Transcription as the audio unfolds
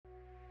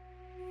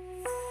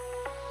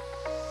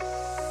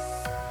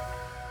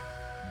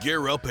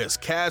Gear up as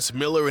Cash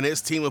Miller and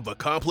his team of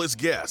accomplished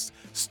guests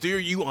steer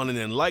you on an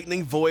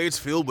enlightening voyage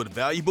filled with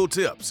valuable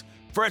tips,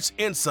 fresh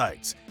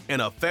insights, and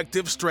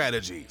effective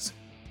strategies.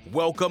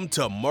 Welcome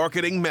to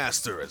Marketing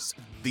Masters,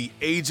 the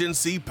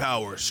Agency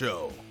Power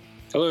Show.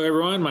 Hello,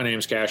 everyone. My name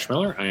is Cash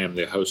Miller. I am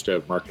the host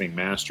of Marketing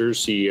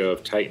Masters, CEO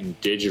of Titan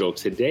Digital.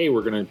 Today,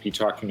 we're going to be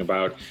talking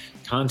about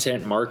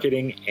content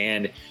marketing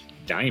and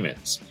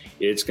diamonds.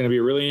 It's going to be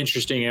a really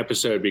interesting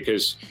episode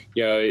because,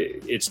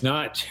 it's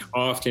not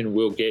often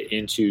we'll get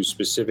into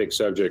specific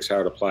subjects, how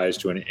it applies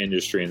to an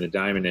industry. And the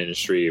diamond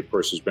industry, of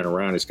course, has been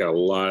around. It's got a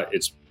lot.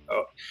 It's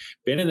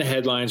been in the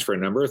headlines for a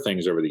number of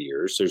things over the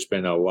years. There's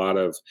been a lot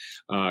of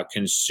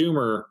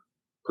consumer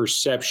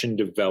perception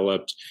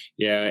developed.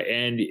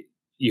 And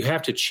you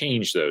have to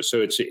change those. So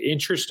it's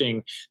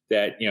interesting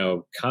that,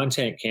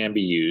 content can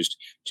be used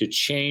to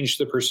change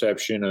the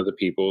perception of the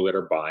people that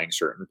are buying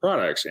certain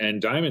products.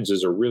 And diamonds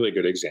is a really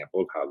good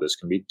example of how this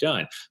can be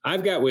done.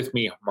 I've got with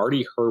me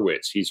Marty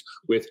Hurwitz. He's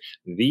with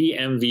the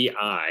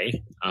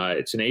MVI.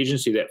 It's an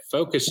agency that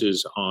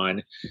focuses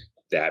on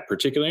that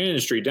particular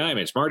industry,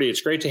 diamonds. Marty,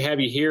 it's great to have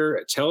you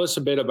here. Tell us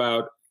a bit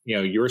about,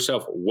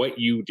 yourself, what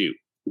you do.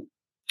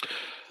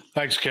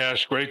 Thanks,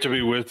 Cash. Great to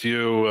be with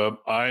you.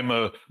 I'm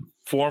a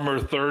former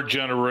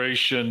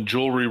third-generation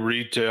jewelry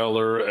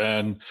retailer,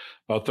 and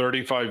about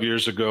 35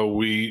 years ago,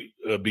 we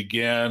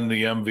began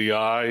the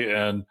MVI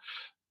and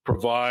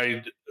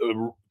provide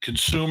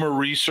consumer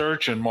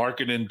research and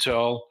market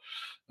intel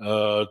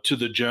to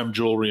the gem,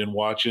 jewelry, and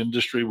watch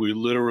industry. We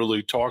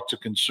literally talk to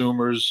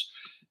consumers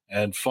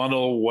and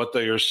funnel what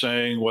they are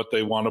saying, what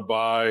they want to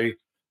buy,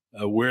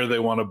 where they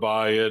want to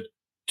buy it,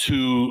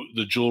 to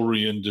the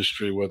jewelry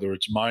industry, whether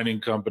it's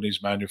mining companies,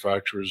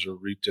 manufacturers, or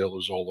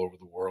retailers all over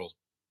the world.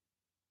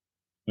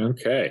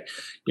 Okay.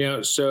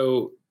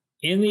 So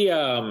in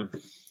the,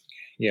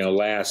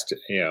 last,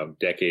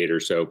 decade or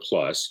so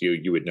plus,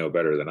 you would know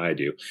better than I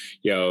do,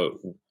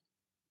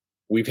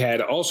 we've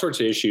had all sorts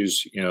of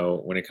issues,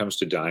 when it comes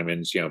to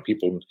diamonds.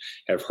 People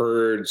have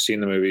seen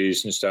the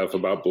movies and stuff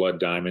about blood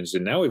diamonds.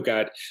 And now we've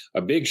got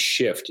a big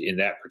shift in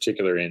that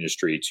particular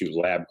industry to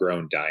lab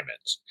grown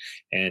diamonds.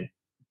 And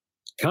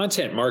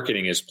content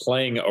marketing is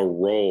playing a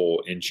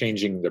role in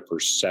changing the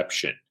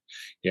perception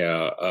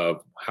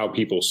of how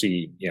people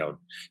see,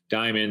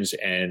 diamonds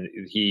and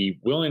the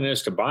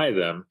willingness to buy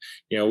them,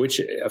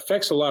 which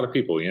affects a lot of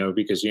people,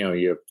 because,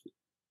 you have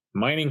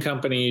mining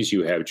companies,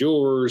 you have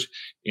jewelers,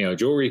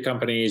 jewelry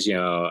companies,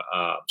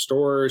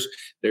 stores.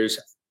 There's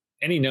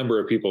any number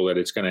of people that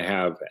it's going to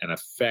have an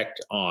effect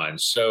on.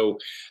 So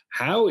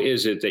how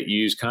is it that you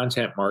use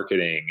content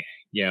marketing,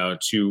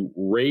 to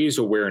raise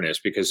awareness?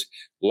 Because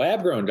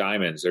lab grown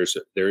diamonds,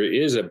 there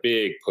is a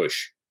big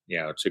push,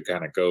 to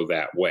kind of go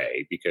that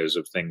way because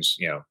of things,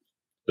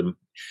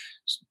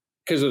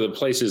 because of the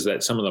places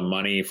that some of the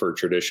money for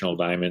traditional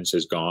diamonds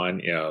has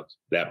gone.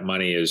 That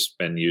money has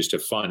been used to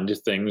fund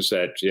things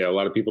that a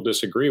lot of people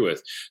disagree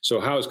with.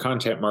 So how is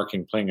content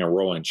marketing playing a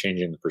role in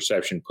changing the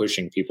perception,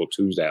 pushing people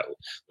to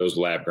those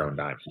lab grown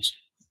diamonds?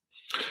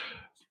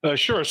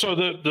 Sure. So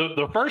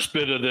the first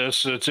bit of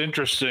this that's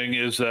interesting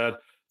is that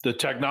the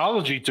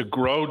technology to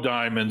grow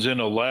diamonds in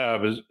a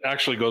lab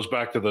actually goes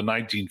back to the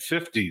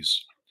 1950s.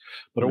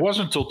 But it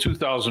wasn't until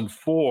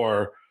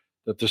 2004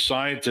 that the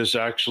scientists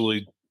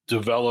actually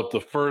developed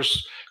the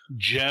first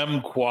gem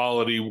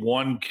quality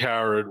 1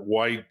 carat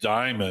white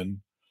diamond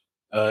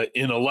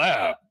in a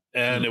lab.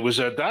 And it was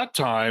at that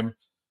time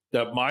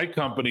that my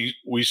company,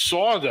 we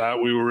saw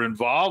that, we were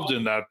involved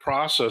in that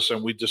process,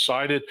 and we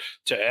decided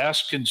to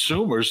ask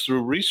consumers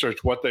through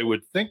research what they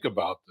would think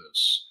about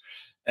this.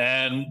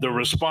 And the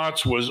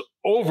response was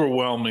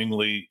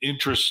overwhelmingly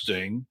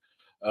interesting,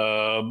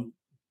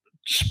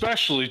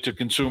 especially to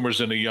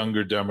consumers in a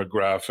younger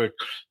demographic,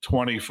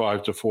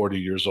 25 to 40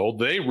 years old.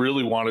 They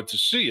really wanted to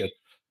see it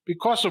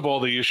because of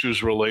all the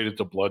issues related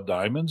to blood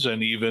diamonds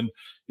and even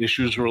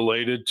issues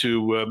related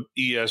to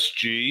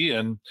ESG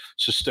and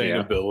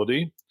sustainability.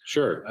 Yeah,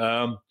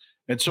 sure.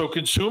 And so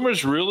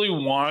consumers really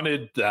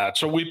wanted that.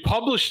 So we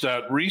published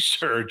that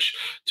research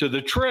to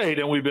the trade,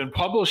 and we've been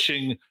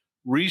publishing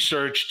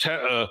research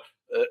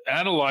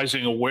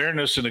analyzing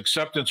awareness and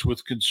acceptance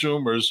with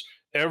consumers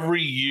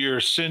every year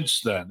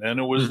since then. And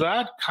it was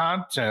that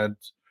content,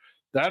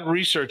 that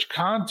research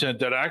content,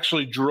 that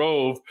actually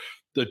drove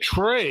the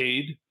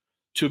trade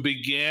to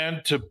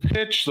begin to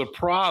pitch the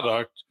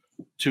product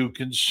to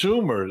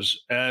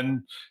consumers.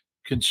 And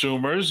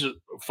consumers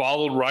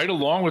followed right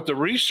along with the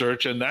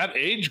research. And that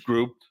age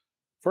group,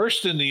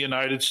 first in the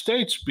United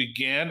States,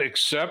 began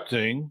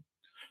accepting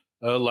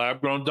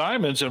lab-grown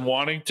diamonds and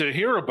wanting to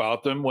hear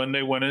about them when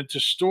they went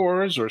into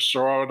stores or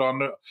saw it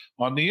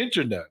on the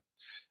internet.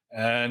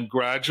 And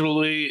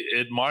gradually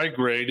it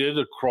migrated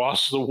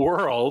across the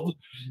world,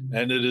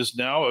 and it is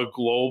now a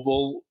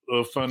global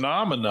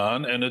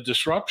phenomenon and a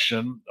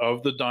disruption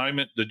of the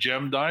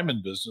gem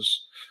diamond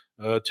business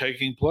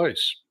taking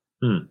place.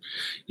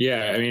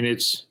 Yeah, I mean,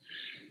 it's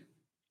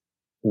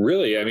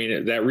really,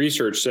 that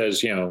research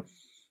says,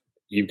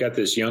 you've got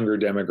this younger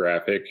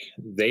demographic.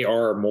 They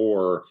are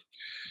more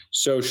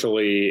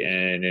socially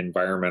and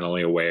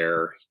environmentally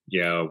aware.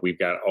 We've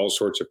got all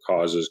sorts of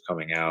causes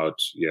coming out,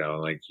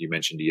 like you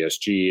mentioned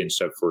ESG and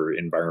stuff for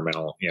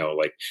environmental,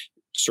 like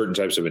certain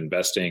types of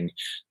investing.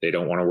 They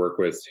don't want to work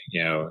with,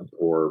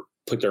 or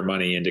put their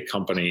money into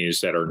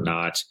companies that are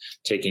not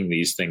taking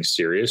these things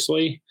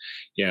seriously,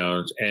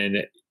 and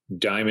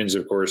diamonds,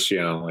 of course,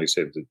 like I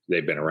said,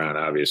 they've been around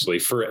obviously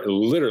for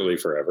literally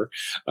forever.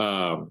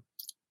 And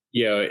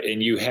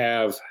you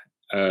have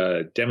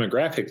a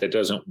demographic that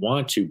doesn't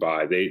want to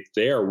buy.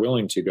 They are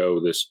willing to go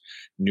this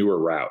newer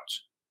route,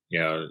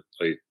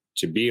 like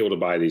to be able to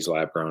buy these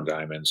lab grown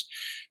diamonds,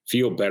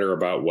 feel better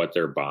about what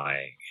they're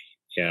buying.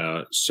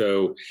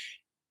 So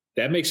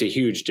that makes a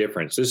huge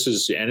difference.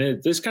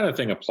 This kind of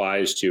thing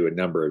applies to a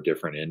number of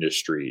different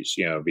industries,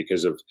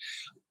 because of,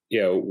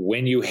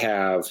 when you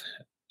have,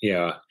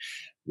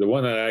 the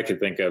one that I could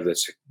think of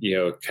that's,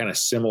 kind of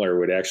similar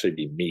would actually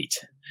be meat.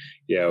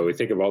 We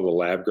think of all the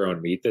lab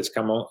grown meat that's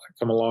come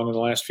along in the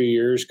last few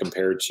years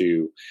compared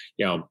to,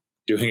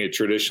 doing it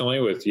traditionally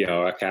with,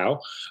 a cow,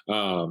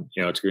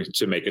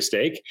 to make a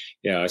steak.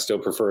 I still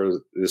prefer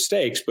the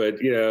steaks, but,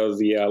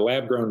 the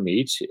lab grown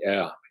meat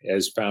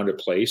has found a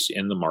place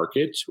in the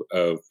market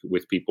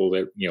with people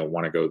that,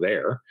 want to go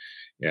there.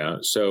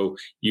 So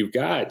you've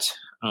got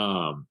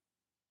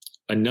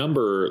a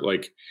number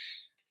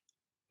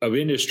of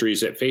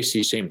industries that face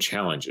these same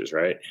challenges,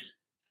 right?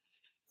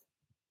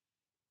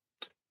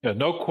 Yeah,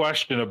 no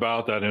question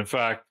about that. In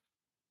fact,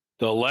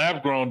 the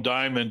lab-grown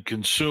diamond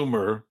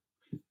consumer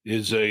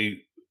is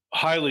a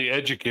highly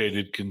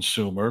educated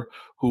consumer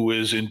who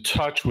is in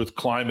touch with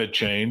climate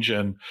change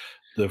and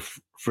the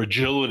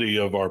fragility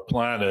of our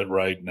planet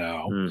right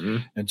now. Mm-hmm.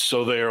 And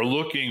so they are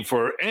looking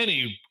for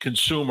any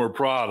consumer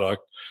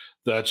product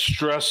that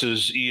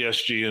stresses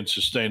ESG and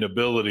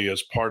sustainability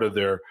as part of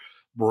their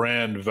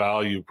brand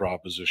value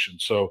proposition.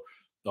 So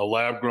the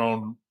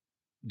lab-grown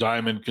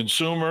diamond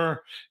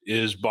consumer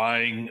is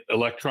buying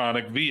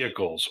electronic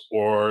vehicles,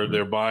 or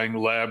they're buying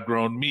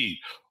lab-grown meat,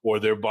 or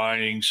they're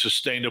buying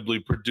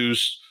sustainably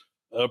produced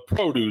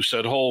produce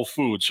at Whole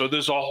Foods. So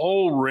there's a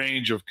whole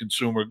range of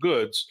consumer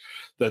goods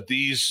that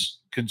these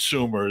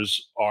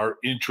consumers are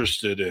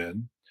interested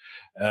in.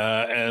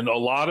 And a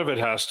lot of it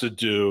has to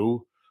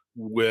do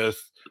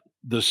with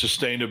the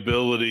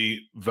sustainability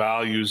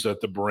values that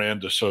the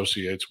brand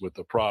associates with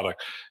the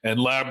product. And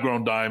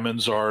lab-grown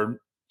diamonds are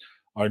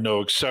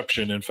no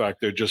exception. In fact,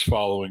 they're just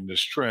following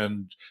this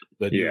trend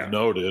that you've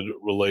noted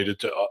related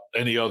to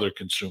any other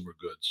consumer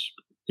goods.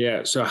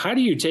 Yeah. So how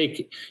do you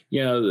take,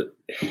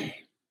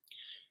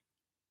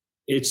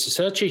 it's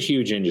such a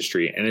huge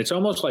industry, and it's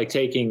almost like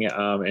taking,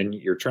 and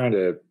you're trying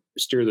to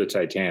steer the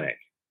Titanic,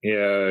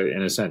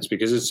 in a sense,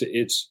 because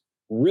it's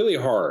really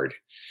hard,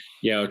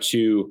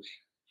 to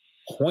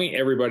point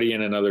everybody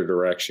in another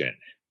direction.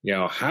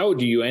 How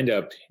do you end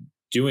up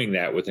doing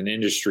that with an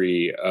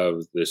industry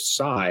of this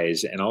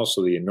size and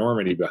also the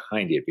enormity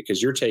behind it?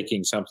 Because you're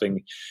taking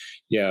something,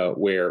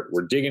 where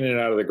we're digging it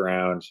out of the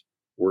ground,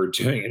 we're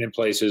doing it in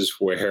places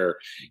where,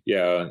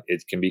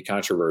 it can be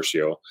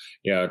controversial,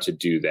 to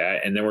do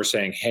that. And then we're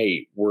saying,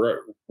 hey, we're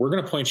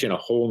going to point you in a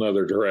whole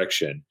nother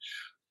direction,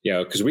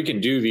 because we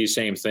can do these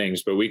same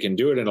things, but we can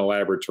do it in a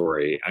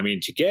laboratory. I mean,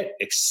 to get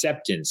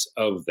acceptance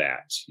of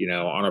that,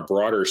 on a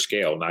broader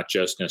scale, not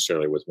just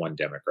necessarily with one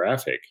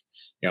demographic,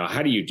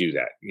 how do you do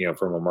that,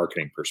 from a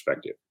marketing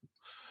perspective?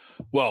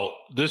 Well,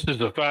 this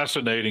is a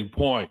fascinating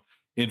point.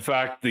 In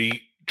fact,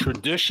 the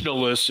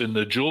traditionalists in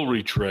the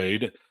jewelry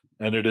trade,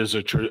 and it is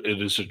a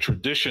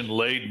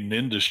tradition-laden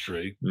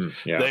industry,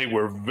 they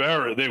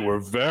were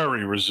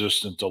very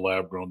resistant to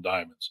lab-grown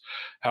diamonds.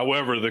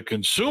 However, the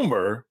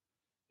consumer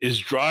is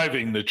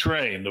driving the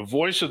train. The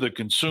voice of the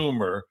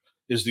consumer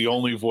is the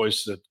only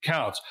voice that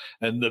counts.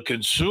 And the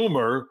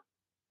consumer,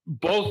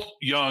 both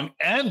young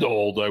and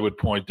old, I would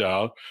point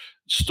out,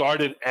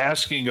 started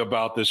asking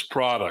about this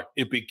product.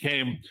 It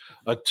became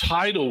a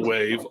tidal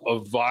wave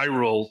of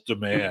viral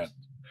demand.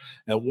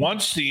 And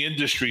once the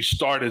industry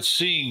started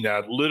seeing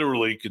that,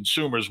 literally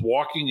consumers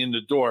walking in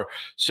the door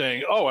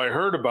saying, oh, I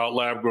heard about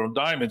lab-grown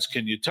diamonds.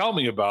 Can you tell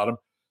me about them?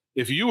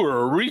 If you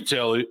were a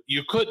retailer,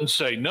 you couldn't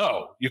say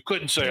no. You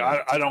couldn't say,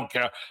 I don't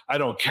care. I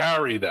don't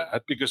carry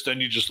that, because then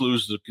you just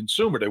lose the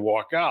consumer. They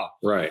walk out.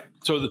 Right.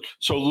 So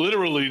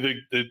literally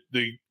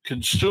the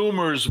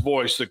consumer's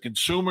voice, the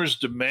consumer's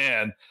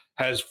demand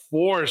has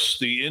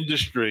forced the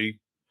industry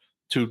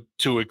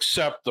to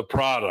accept the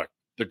product.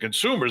 The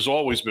consumer's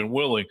always been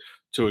willing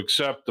to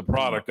accept the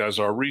product, as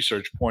our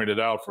research pointed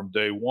out from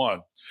day one.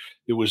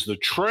 It was the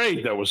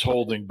trade that was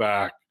holding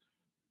back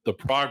the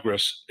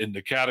progress in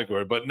the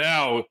category. But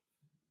now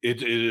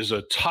it is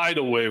a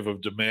tidal wave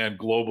of demand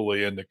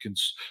globally, and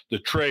the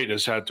trade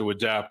has had to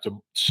adapt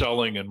to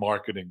selling and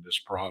marketing this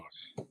product.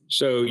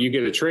 So you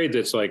get a trade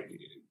that's like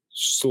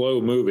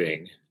slow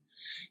moving.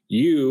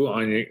 You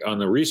on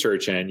the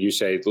research end, you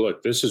say,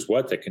 look, this is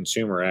what the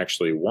consumer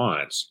actually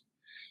wants.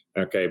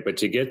 Okay, but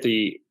to get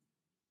the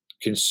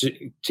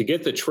to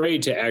get the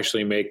trade to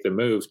actually make the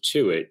move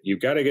to it,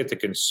 you've got to get the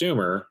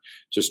consumer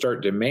to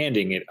start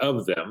demanding it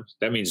of them.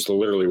 That means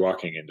literally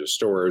walking into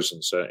stores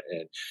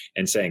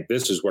and saying,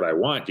 "This is what I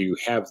want. Do you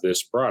have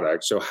this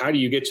product?" So how do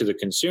you get to the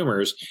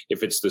consumers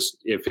if it's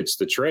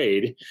the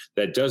trade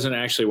that doesn't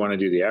actually want to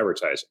do the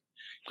advertising?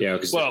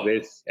 Because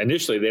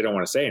initially they don't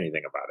want to say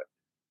anything about it.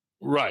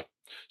 Right.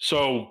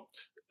 So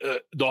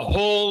the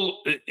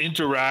whole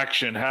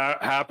interaction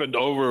happened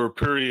over a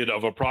period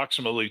of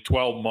approximately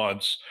 12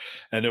 months.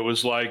 And it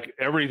was like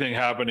everything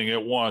happening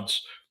at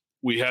once.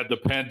 We had the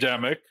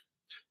pandemic.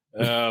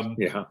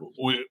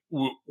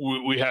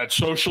 We had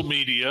social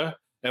media,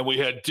 and we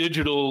had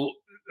digital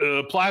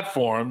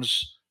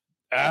platforms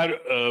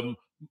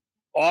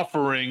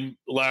offering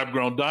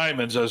lab-grown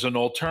diamonds as an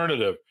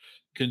alternative.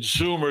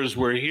 Consumers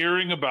were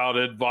hearing about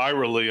it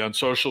virally on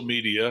social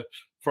media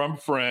from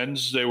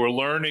friends. They were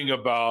learning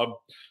about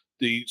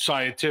the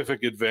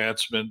scientific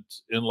advancement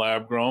in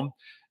lab grown,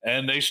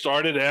 and they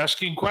started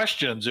asking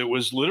questions. It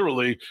was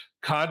literally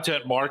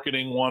content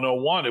marketing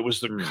 101. It was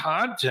the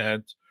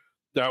content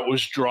that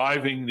was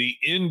driving the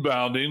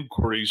inbound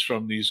inquiries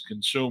from these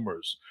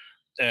consumers.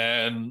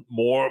 And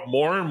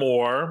more and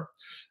more,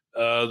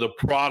 the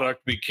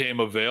product became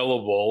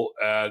available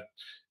at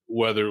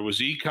whether it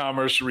was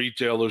e-commerce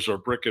retailers or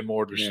brick and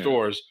mortar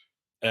stores.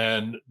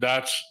 And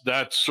that's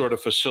sort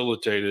of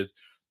facilitated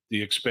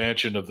the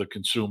expansion of the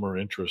consumer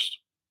interest.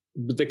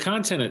 But the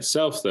content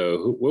itself,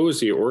 though, what was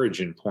the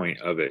origin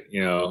point of it?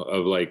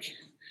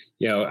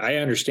 I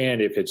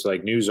understand if it's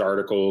like news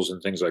articles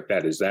and things like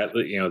that. Is that,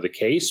 the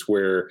case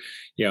where,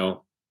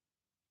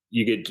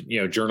 you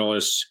get,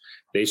 journalists,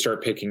 they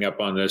start picking up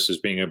on this as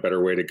being a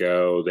better way to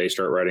go. They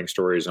start writing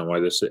stories on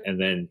why this,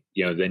 and then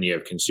you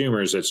have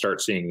consumers that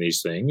start seeing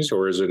these things,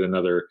 or is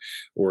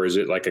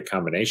it like a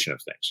combination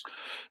of things?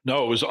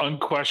 No, it was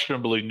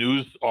unquestionably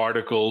news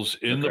articles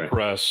in the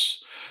press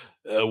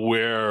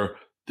where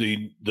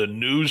the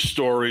news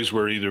stories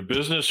were either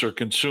business or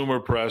consumer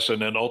press,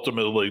 and then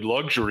ultimately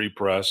luxury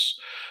press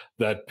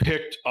that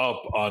picked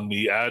up on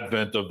the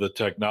advent of the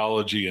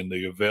technology and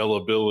the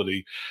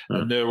availability.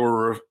 And there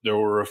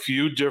were a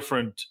few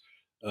different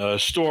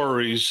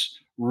stories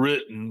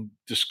written.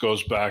 This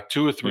goes back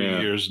 2 or 3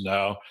 years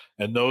now,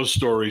 and those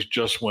stories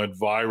just went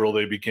viral.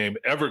 They became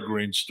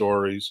evergreen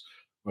stories,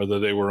 whether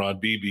they were on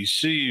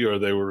BBC or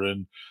they were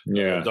in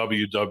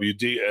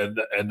WWD,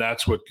 and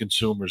that's what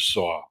consumers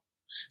saw.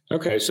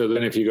 Okay, so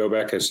then if you go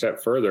back a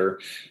step further,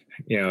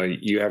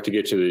 you have to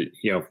get to the,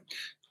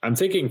 I'm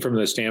thinking from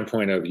the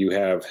standpoint of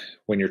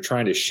when you're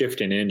trying to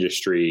shift an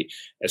industry,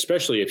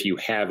 especially if you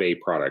have a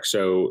product,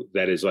 so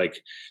that is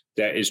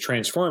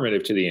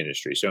transformative to the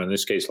industry. So in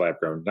this case,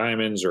 lab-grown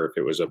diamonds, or if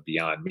it was a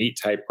Beyond Meat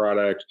type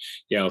product,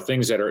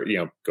 things that are,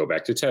 go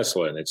back to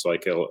Tesla, and it's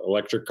like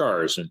electric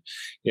cars, and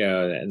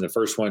and the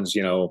first ones,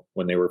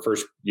 when they were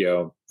first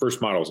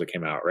models that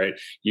came out, right?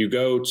 You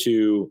go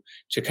to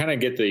kind of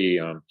get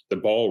the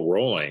ball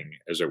rolling,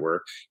 as it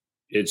were.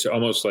 It's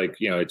almost like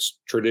it's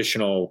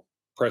traditional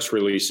press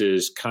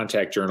releases,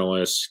 contact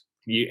journalists,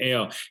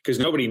 because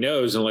nobody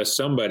knows unless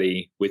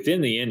somebody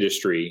within the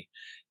industry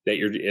that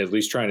you're at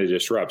least trying to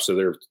disrupt.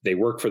 So they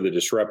work for the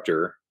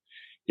disruptor.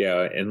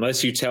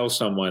 Unless you tell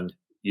someone,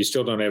 you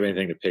still don't have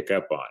anything to pick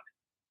up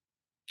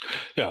on.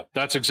 Yeah,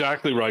 that's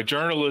exactly right.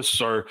 Journalists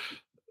are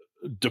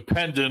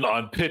dependent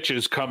on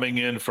pitches coming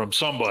in from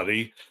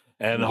somebody,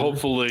 and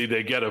hopefully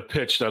they get a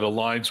pitch that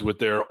aligns with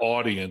their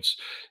audience.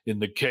 In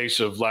the case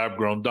of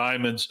lab-grown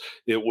diamonds,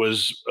 it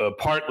was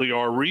partly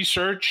our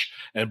research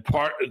and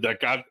part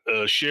that got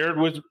shared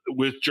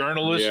with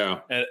journalists,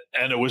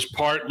 and it was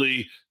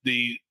partly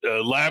the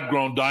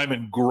lab-grown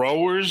diamond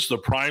growers, the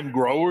prime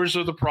growers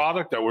of the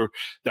product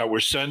that were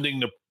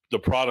sending the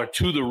product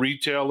to the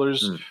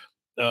retailers,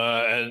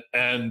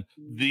 and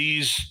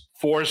these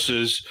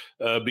forces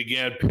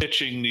began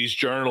pitching these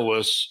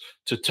journalists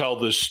to tell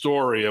this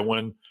story. And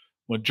when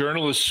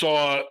journalists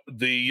saw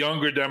the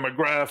younger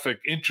demographic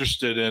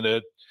interested in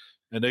it,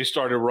 and they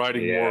started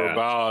writing more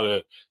about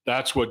it,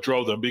 that's what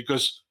drove them.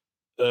 Because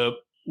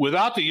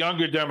without the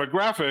younger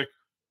demographic,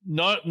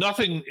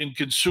 nothing in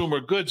consumer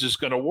goods is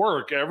going to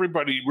work.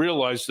 Everybody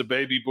realized the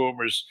baby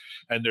boomers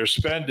and their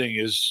spending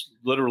is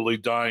literally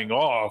dying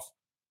off.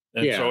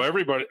 And so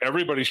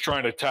everybody's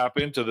trying to tap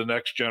into the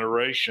next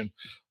generation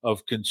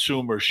of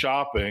consumer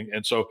shopping.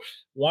 And so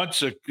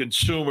once a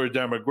consumer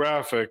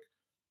demographic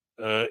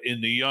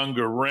in the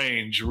younger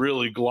range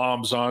really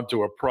gloms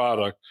onto a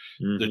product,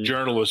 the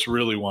journalists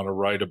really want to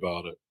write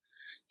about it.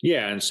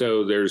 Yeah, and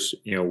so there's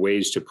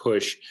ways to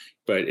push,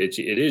 but it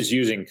is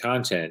using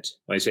content.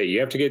 Like I say,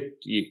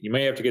 you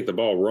may have to get the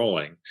ball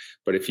rolling,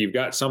 but if you've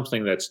got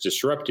something that's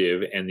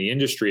disruptive and the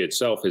industry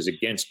itself is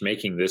against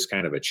making this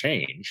kind of a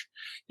change,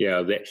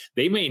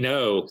 they may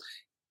know,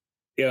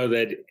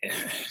 that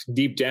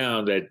deep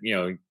down that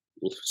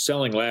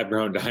selling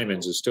lab-grown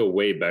diamonds is still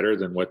way better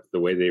than the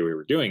way they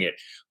were doing it.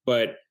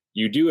 But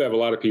you do have a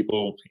lot of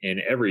people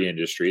in every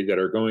industry that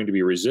are going to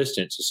be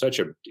resistant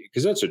to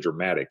because that's a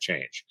dramatic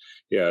change.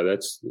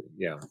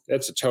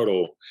 That's a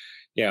total,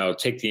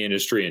 take the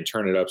industry and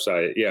turn it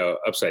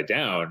upside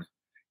down,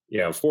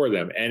 for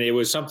them. And it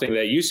was something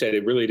that you said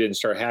it really didn't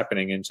start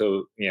happening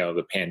until,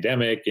 the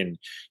pandemic, and,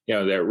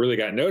 that really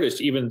got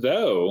noticed, even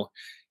though,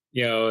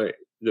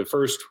 the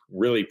first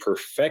really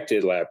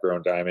perfected lab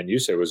grown diamond you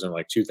said was in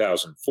like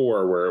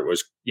 2004, where it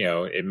was,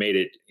 it made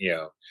it,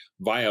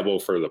 viable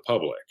for the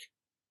public.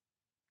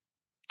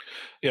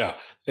 Yeah.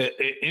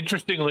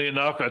 Interestingly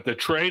enough, at the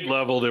trade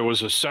level, there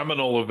was a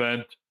seminal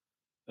event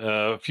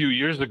a few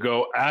years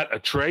ago at a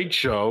trade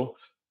show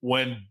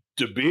when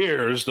De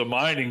Beers, the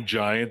mining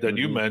giant that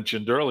you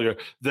mentioned earlier,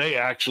 they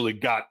actually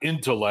got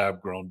into lab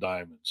grown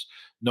diamonds.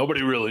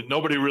 Nobody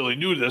really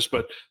knew this,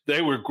 but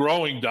they were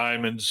growing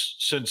diamonds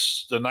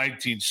since the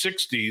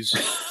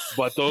 1960s.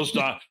 But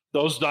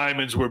those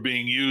diamonds were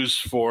being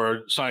used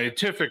for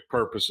scientific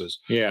purposes.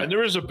 Yeah, and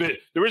there is a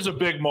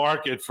big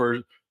market for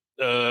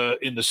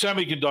in the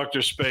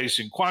semiconductor space,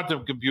 in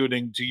quantum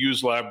computing, to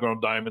use lab-grown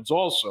diamonds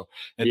also.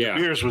 And De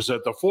Beers was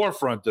at the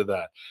forefront of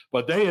that.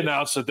 But they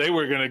announced that they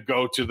were going to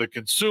go to the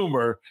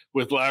consumer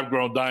with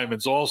lab-grown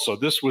diamonds also.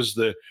 This was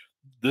the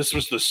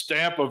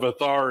stamp of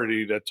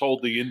authority that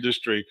told the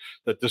industry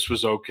that this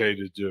was okay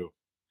to do.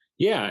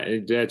 Yeah,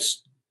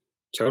 that's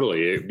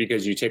totally,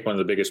 because you take one of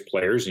the biggest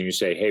players and you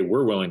say, hey,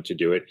 we're willing to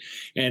do it.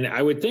 And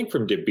I would think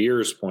from De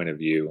Beers' point of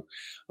view,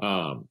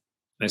 I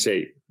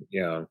say,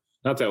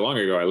 not that long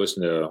ago, I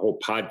listened to a whole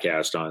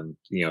podcast on,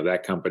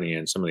 that company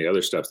and some of the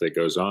other stuff that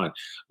goes on,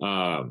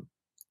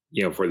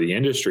 for the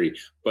industry.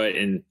 But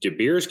in De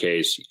Beers'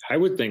 case, I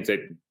would think that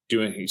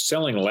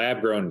selling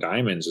lab grown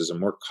diamonds is a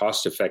more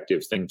cost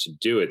effective thing to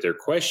do it. Their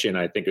question,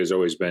 I think, has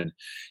always been,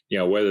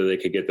 whether they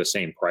could get the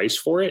same price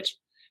for it,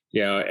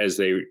 as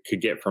they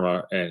could get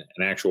from an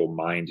actual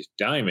mined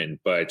diamond.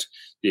 But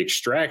the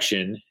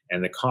extraction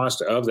and the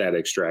cost of that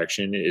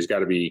extraction is got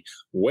to be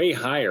way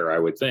higher, I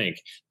would think,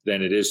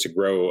 than it is to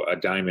grow a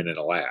diamond in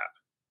a lab.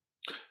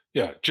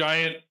 Yeah,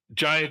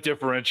 giant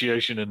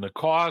differentiation in the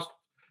cost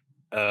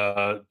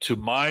to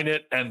mine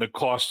it and the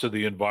cost to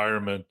the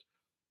environment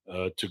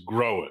to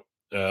grow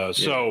it.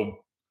 So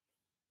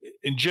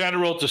in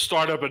general, to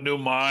start up a new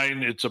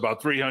mine, it's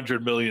about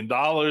 $300 million,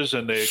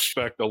 and they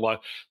expect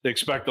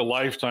a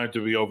lifetime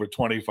to be over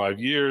 25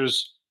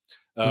 years.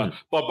 But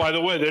by the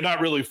way, they're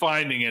not really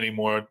finding any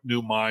more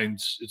new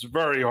mines. It's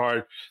very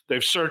hard.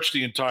 They've searched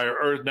the entire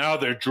earth. Now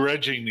they're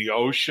dredging the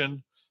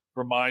ocean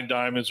for mined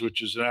diamonds,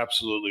 which is an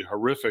absolutely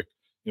horrific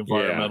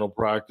environmental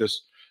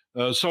practice.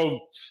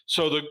 So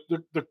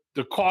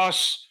the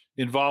costs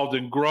involved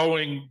in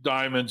growing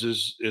diamonds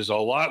is a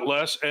lot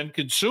less, and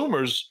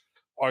consumers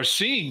are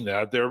seeing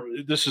that.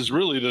 This is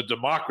really the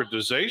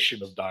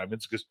democratization of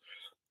diamonds, because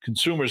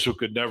consumers who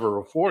could never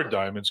afford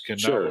diamonds can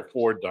now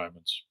afford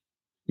diamonds.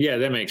 Yeah,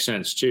 that makes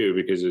sense too,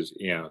 because it's,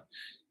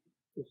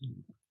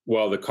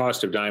 while the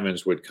cost of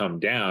diamonds would come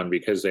down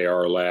because they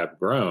are lab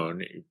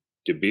grown,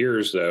 De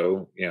Beers,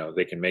 though,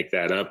 they can make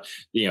that up.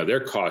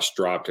 Their costs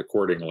dropped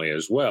accordingly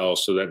as well,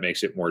 so that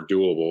makes it more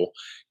doable,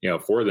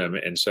 for them.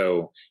 And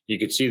so you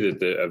could see that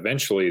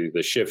eventually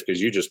the shift,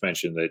 because you just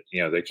mentioned that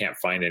they can't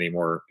find any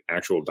more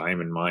actual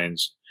diamond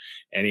mines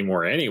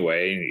anymore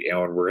anyway.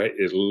 And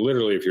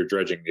literally, if you're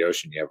dredging the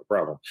ocean, you have a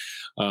problem.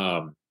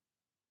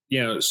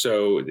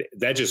 So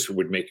that just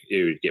would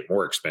get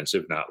more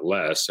expensive, not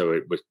less. So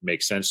it would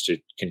make sense to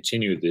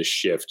continue this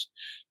shift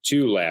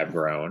to lab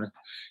grown.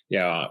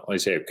 Yeah, like I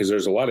say, because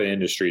there's a lot of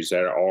industries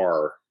that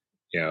are,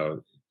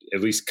 at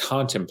least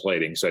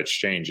contemplating such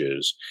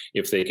changes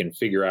if they can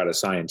figure out a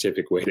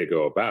scientific way to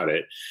go about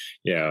it,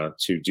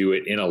 to do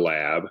it in a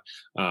lab.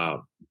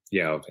 And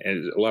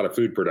a lot of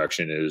food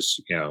production is,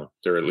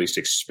 they're at least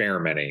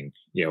experimenting,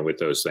 with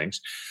those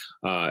things.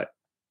 But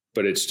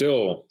it's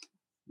still,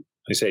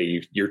 I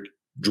say, you're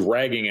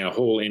dragging a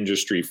whole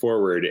industry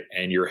forward,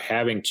 and you're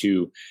having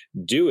to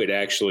do it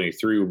actually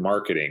through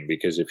marketing,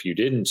 because if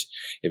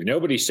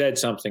nobody said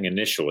something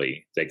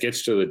initially that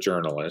gets to the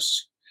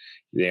journalists,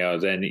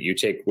 then you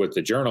take what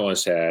the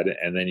journalists had,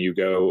 and then you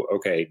go,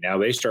 okay, now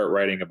they start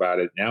writing about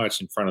it. Now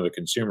it's in front of the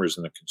consumers,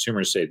 and the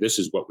consumers say, this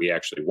is what we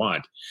actually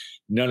want.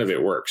 None of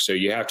it works. So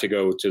you have to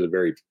go to the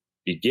very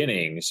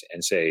beginnings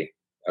and say,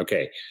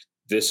 okay,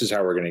 this is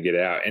how we're going to get it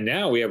out. And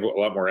now we have a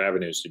lot more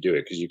avenues to do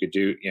it, because you could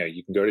do,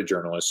 you can go to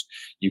journalists,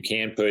 you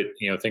can put,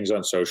 things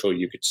on social,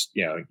 you could,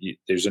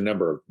 there's a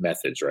number of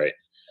methods, right?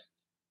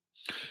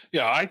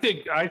 Yeah, I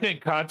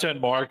think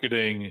content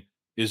marketing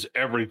is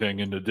everything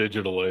in the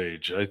digital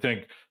age. I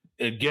think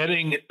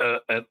getting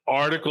an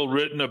article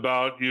written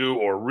about you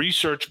or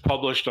research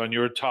published on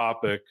your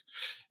topic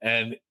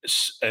and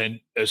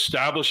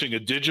establishing a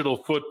digital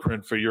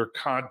footprint for your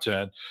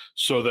content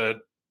so that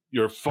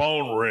your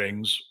phone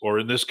rings, or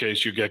in this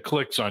case, you get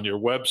clicks on your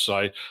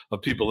website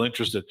of people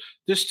interested.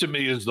 This to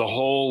me is the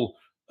whole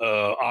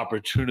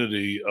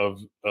opportunity of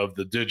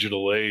the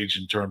digital age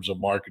in terms of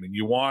marketing.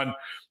 You want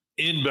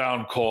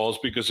inbound calls,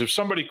 because if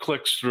somebody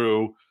clicks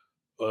through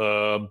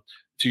to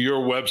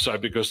your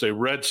website because they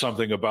read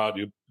something about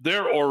you,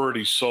 they're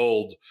already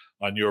sold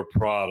on your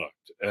product.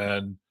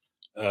 And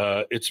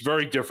it's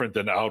very different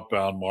than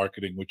outbound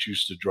marketing, which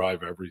used to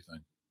drive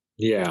everything.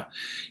 Yeah.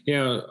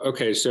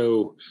 Okay.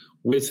 So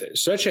with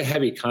such a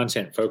heavy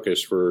content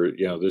focus for,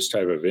 this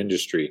type of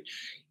industry,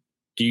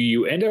 do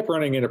you end up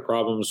running into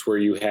problems where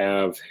you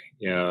have,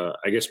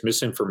 I guess,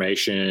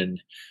 misinformation,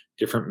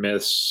 different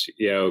myths,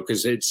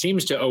 because it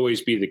seems to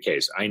always be the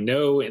case. I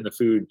know in the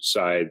food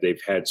side,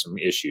 they've had some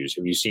issues.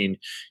 Have you seen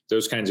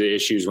those kinds of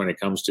issues when it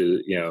comes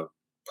to,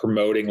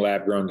 promoting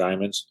lab grown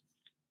diamonds?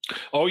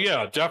 Oh,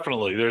 yeah,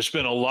 definitely. There's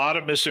been a lot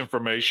of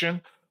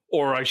misinformation,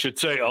 or I should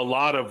say, a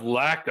lot of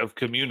lack of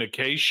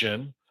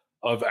communication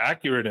of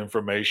accurate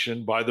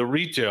information by the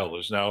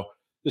retailers. Now,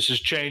 this is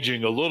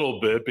changing a little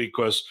bit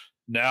because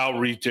now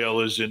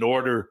retailers, in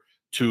order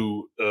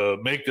to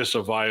make this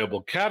a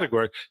viable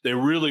category, they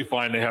really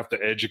find they have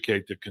to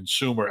educate the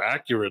consumer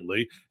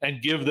accurately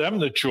and give them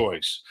the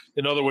choice.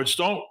 In other words,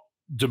 don't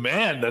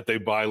demand that they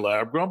buy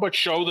lab grown, but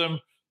show them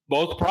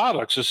both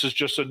products. This is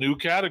just a new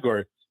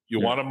category. You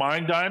want a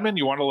mine diamond?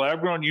 You want a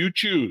lab grown? You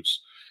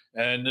choose.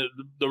 And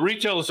the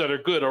retailers that are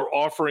good are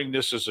offering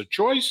this as a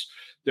choice.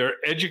 They're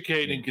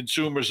educating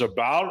consumers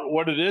about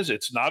what it is.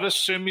 It's not a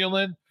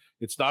simulant.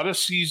 It's not a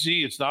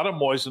CZ. It's not a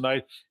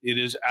moissanite. It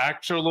is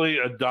actually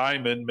a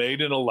diamond made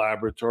in a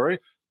laboratory.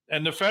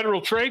 And the Federal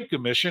Trade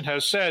Commission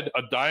has said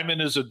a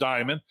diamond is a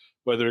diamond,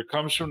 whether it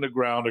comes from the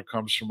ground or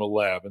comes from a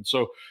lab. And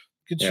so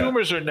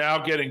consumers are now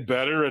getting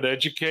better at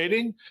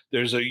educating.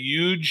 There's a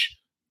huge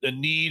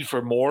need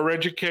for more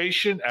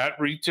education at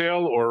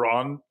retail or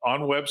on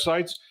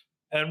websites.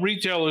 And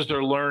retailers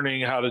are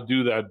learning how to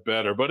do that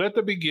better. But at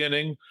the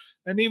beginning,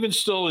 and even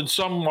still in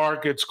some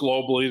markets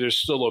globally, there's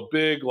still a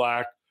big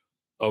lack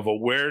of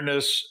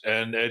awareness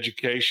and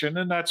education.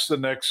 And that's the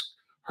next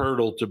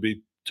hurdle to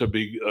be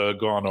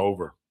gone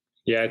over.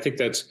 Yeah, I think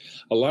that's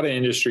a lot of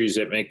industries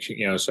that make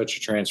such a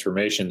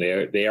transformation.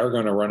 They are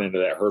going to run into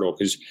that hurdle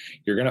because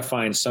you're going to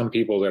find some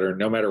people that are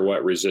no matter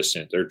what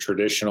resistant. They're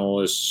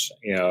traditionalists,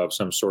 of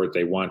some sort.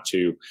 They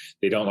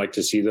don't like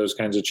to see those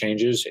kinds of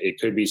changes. It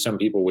could be some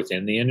people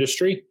within the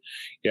industry,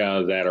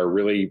 that are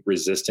really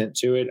resistant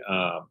to it.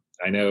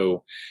 I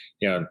know,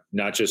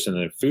 not just in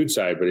the food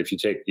side, but if you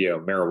take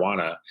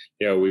marijuana,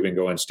 we've been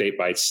going state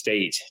by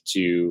state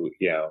to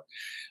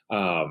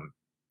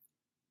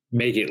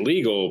make it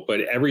legal,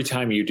 but every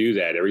time you do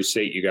that, every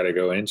state you got to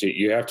go into,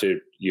 you have to,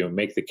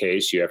 make the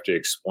case, you have to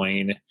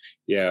explain,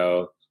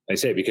 I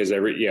say, because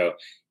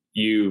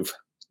you've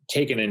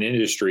taken an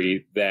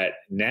industry that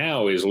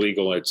now is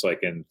legal. It's like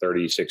in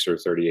 36 or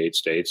 38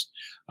 states.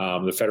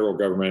 The federal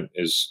government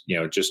is,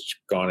 just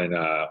gone and,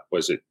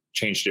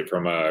 changed it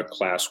from a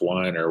class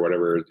 1 or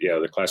whatever,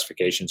 the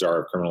classifications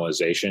are of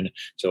criminalization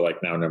to like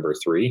now number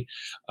 3.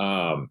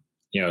 So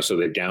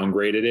they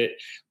downgraded it,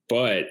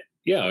 but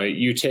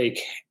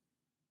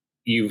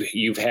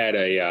you've had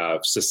a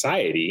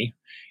society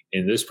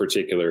in this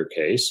particular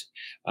case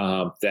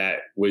that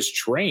was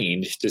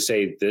trained to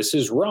say this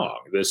is wrong,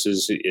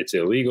 it's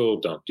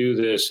illegal, don't do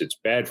this, it's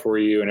bad for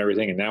you and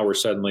everything. And now we're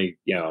suddenly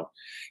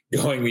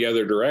going the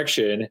other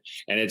direction,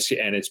 and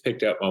it's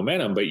picked up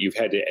momentum. But you've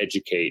had to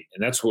educate,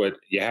 and that's what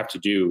you have to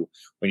do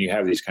when you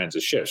have these kinds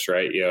of shifts,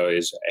 right?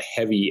 Is a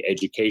heavy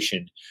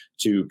education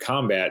to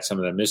combat some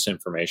of the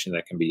misinformation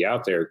that can be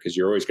out there, because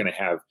you're always going to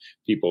have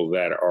people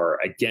that are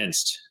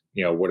against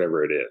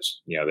whatever it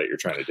is, that you're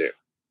trying to do.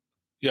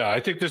 Yeah,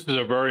 I think this is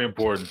a very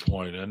important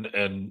point.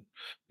 And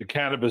the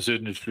cannabis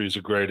industry is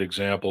a great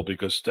example,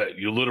 because that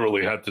you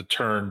literally had to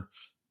turn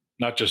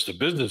not just the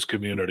business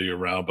community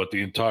around, but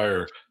the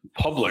entire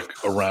public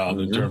around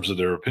in terms of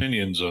their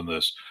opinions on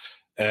this.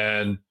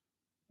 And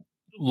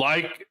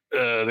like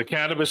the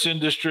cannabis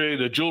industry,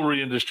 the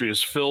jewelry industry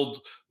is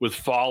filled with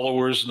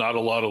followers, not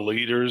a lot of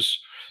leaders.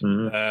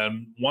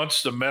 And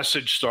once the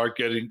message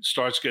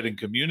starts getting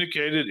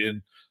communicated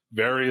in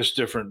various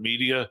different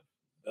media,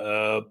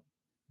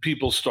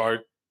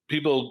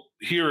 people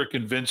hear a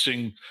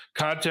convincing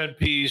content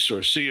piece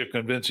or see a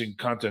convincing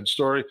content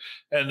story,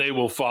 and they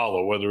will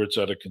follow, whether it's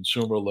at a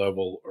consumer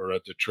level or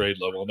at the trade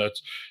level. And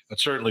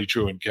that's certainly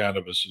true in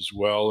cannabis as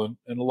well,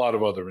 and a lot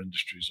of other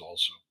industries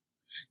also.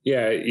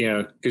 Yeah,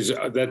 because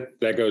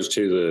that goes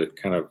to the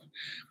kind of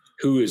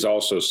who is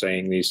also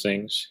saying these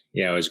things,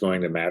 is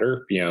going to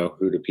matter.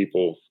 Who do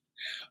people,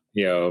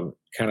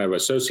 kind of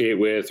associate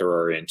with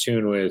or are in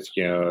tune with,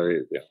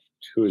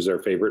 who is their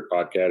favorite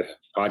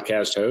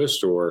podcast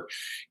host or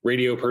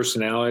radio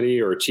personality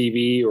or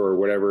TV or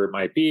whatever it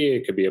might be.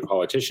 It could be a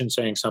politician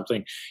saying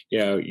something,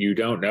 you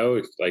don't know.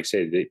 Like I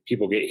said,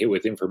 people get hit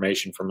with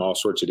information from all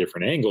sorts of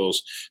different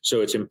angles.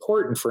 So it's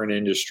important for an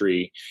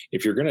industry,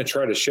 if you're going to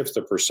try to shift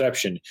the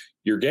perception,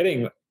 you're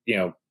getting,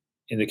 in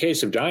the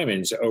case of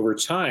diamonds, over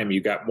time,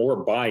 you got more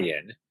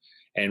buy-in.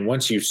 And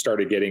once you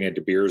started getting a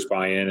De Beers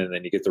buy-in, and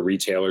then you get the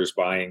retailers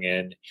buying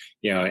in,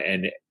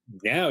 and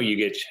now you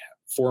get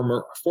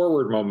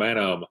forward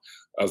momentum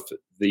of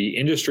the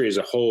industry as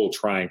a whole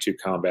trying to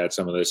combat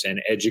some of this and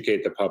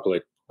educate the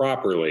public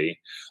properly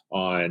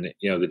on,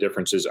 the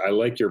differences. I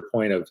like your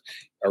point of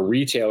a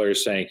retailer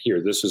saying,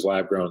 here, this is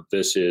lab grown,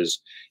 this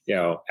is,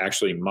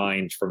 actually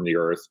mined from the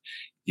earth.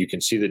 You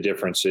can see the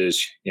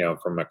differences,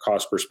 from a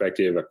cost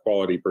perspective, a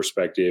quality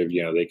perspective.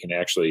 They can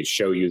actually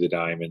show you the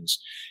diamonds.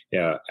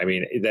 Yeah, I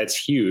mean, that's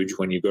huge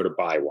when you go to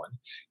buy one.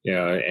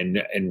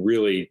 And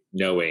really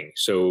knowing.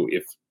 So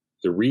if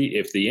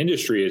the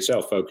industry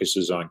itself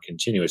focuses on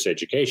continuous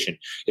education,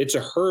 it's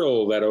a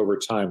hurdle that over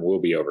time will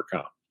be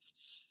overcome.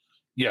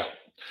 Yeah.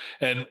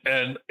 And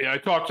I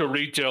talk to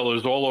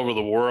retailers all over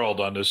the world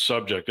on this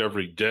subject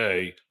every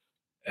day,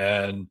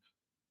 and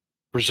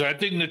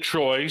presenting the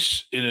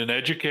choice in an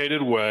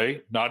educated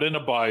way, not in a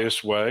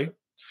biased way,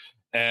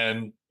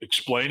 and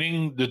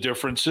explaining the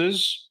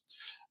differences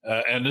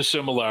and the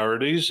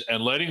similarities,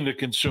 and letting the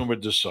consumer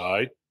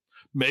decide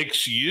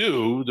makes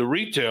you, the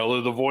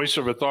retailer, the voice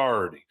of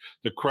authority,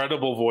 the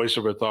credible voice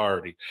of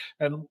authority,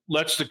 and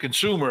lets the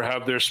consumer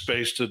have their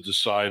space to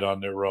decide on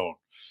their own.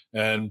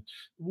 And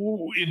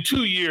in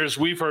 2 years,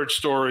 we've heard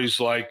stories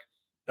like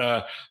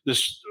a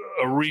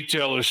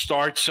retailer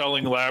starts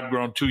selling lab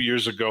grown 2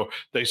 years ago.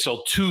 They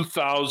sell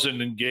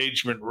 2,000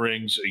 engagement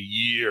rings a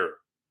year.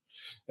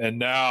 And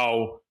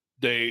now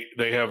they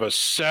have a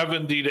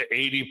 70 to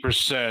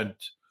 80%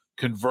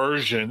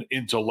 conversion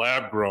into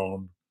lab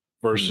grown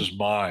versus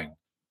mine.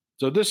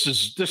 So this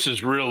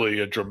is really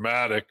a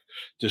dramatic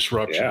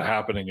disruption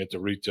happening at the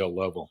retail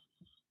level.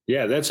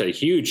 Yeah, that's a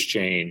huge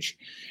change.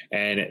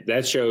 And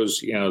that shows,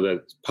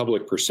 that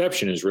public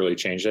perception has really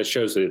changed. That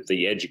shows that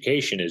the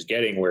education is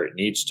getting where it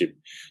needs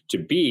to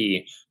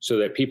be, so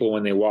that people,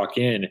 when they walk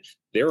in,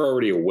 they're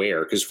already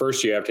aware. Because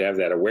first you have to have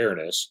that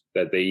awareness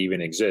that they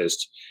even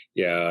exist,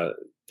 that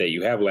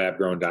you have lab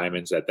grown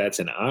diamonds, that's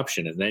an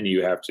option. And then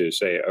you have to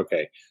say,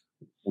 okay,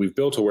 we've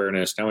built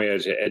awareness. Now we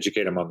have to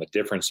educate them on the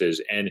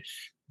differences. And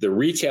the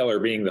retailer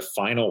being the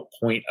final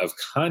point of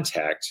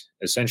contact,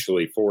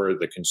 essentially, for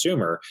the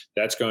consumer,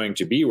 that's going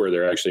to be where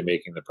they're actually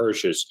making the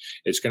purchase.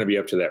 It's going to be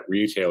up to that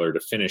retailer to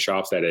finish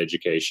off that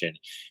education.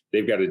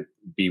 They've got to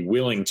be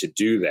willing to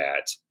do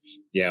that,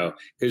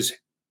 because,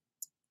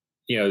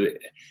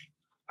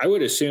 I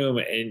would assume,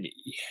 and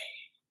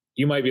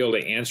you might be able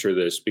to answer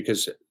this,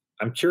 because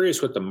I'm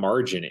curious what the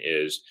margin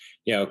is,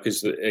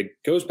 because it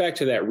goes back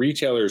to that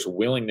retailer's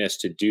willingness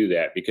to do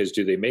that. Because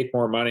do they make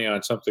more money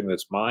on something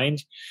that's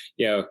mined?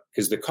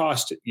 Because the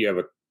cost,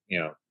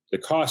 the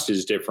cost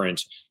is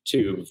different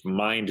to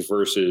mined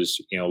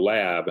versus,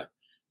 lab.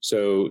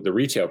 So the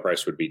retail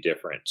price would be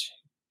different.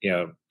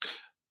 Yeah,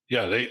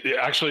 they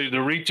actually,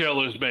 the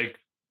retailers make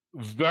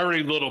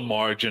very little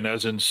margin,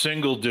 as in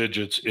single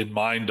digits, in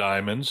mined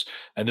diamonds.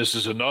 And this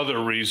is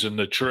another reason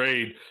the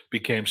trade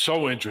became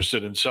so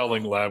interested in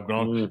selling lab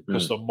grown,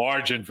 because the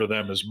margin for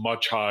them is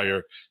much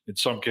higher, in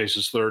some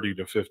cases 30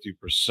 to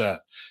 50%.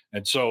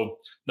 And so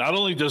not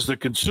only does the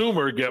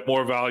consumer get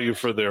more value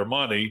for their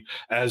money,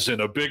 as in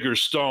a bigger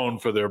stone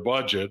for their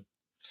budget,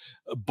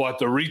 but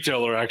the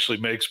retailer actually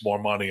makes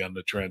more money on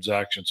the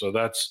transaction. So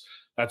that's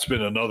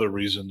been another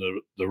reason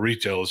the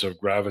retailers have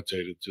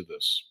gravitated to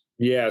this.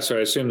 Yeah, so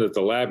I assume that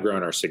the lab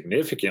grown are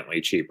significantly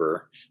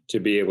cheaper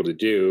to be able to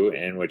do.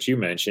 And what you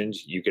mentioned,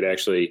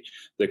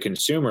 the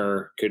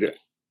consumer could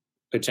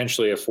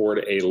potentially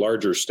afford a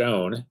larger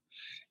stone,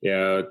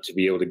 to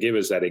be able to give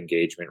us that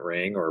engagement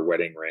ring or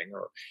wedding ring,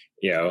 or,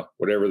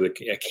 whatever the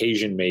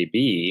occasion may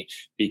be,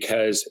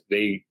 because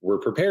they were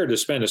prepared to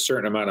spend a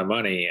certain amount of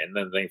money, and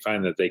then they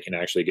find that they can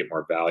actually get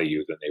more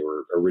value than they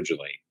were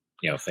originally,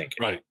 thinking.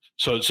 Right.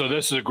 So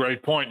this is a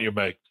great point you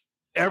make.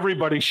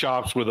 Everybody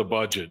shops with a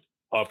budget.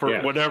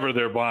 For whatever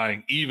they're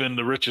buying, even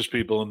the richest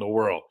people in the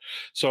world.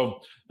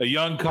 So a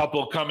young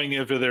couple coming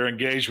in for their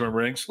engagement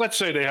rings, let's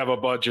say they have a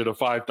budget of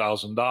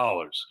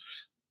 $5,000.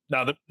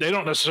 Now, they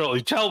don't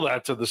necessarily tell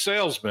that to the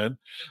salesman,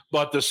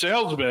 but the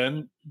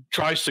salesman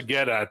tries to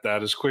get at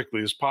that as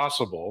quickly as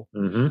possible.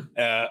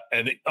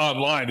 And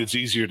online, it's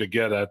easier to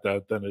get at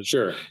that than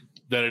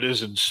it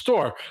is in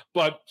store.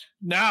 But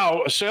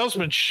now a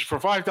salesman for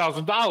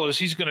 $5,000,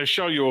 he's going to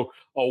show you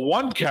a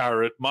 1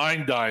 carat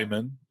mined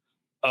diamond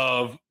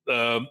of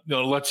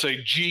let's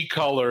say G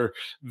color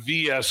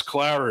VS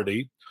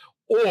clarity,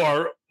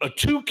 or a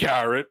 2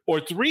 carat or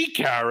 3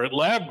 carat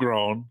lab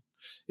grown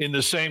in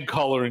the same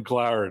color and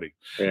clarity.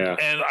 Yeah.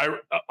 And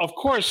of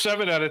course,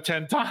 7 out of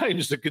 10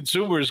 times the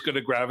consumer is going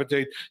to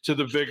gravitate to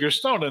the bigger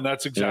stone, and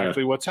that's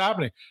exactly what's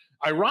happening.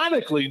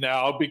 Ironically,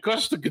 now,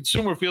 because the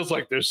consumer feels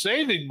like they're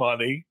saving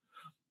money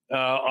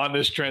on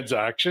this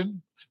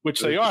transaction, which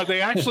they are,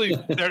 they actually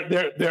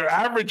their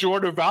average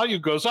order value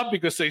goes up,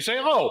 because they say,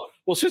 oh,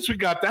 well, since we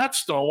got that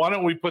stone, why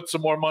don't we put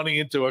some more money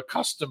into a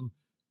custom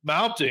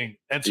mounting?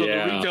 And so the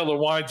retailer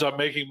winds up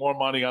making more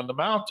money on the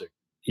mounting.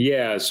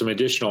 Yeah, some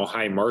additional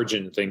high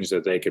margin things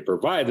that they could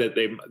provide that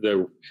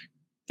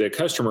the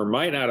customer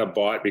might not have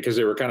bought because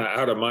they were kind of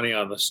out of money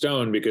on the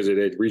stone because it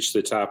had reached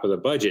the top of the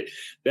budget.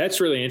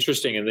 That's really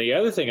interesting. And the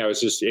other thing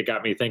it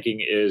got me thinking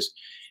is,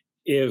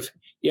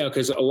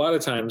 because a lot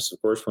of times,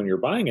 of course, when you're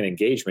buying an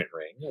engagement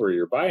ring or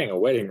you're buying a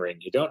wedding ring,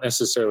 you don't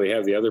necessarily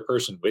have the other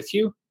person with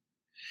you.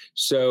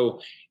 So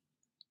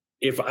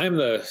if I'm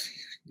going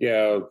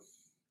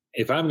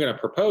to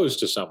propose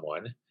to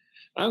someone,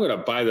 I'm going to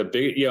buy the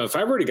big, if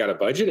I've already got a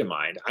budget in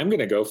mind, I'm going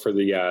to go for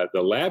the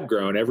lab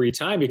grown every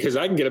time because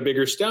I can get a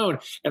bigger stone,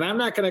 and I'm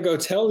not going to go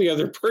tell the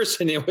other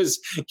person it was,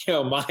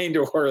 mined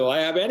or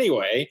lab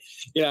anyway.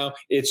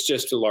 It's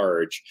just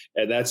large,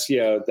 and that's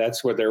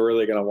what they're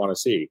really going to want to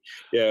see.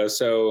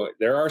 So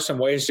there are some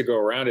ways to go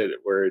around it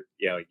where,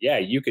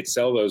 you could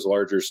sell those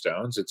larger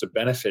stones. It's a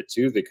benefit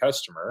to the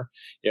customer,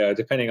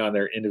 depending on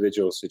their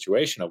individual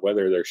situation of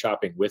whether they're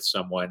shopping with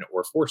someone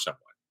or for someone.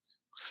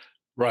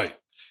 Right.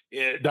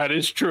 That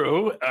is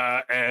true.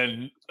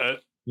 And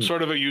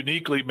sort of a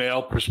uniquely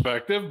male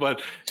perspective,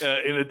 but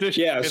in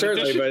addition. Yeah,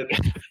 certainly.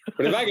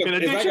 But if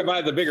I could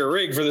buy the bigger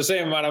rig for the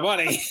same amount of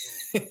money.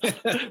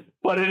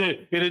 But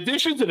in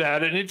addition to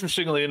that, and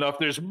interestingly enough,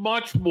 there's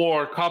much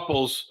more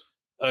couples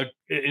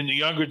in the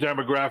younger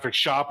demographic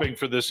shopping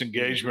for this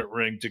engagement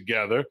ring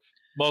together,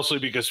 mostly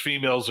because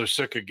females are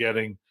sick of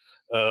getting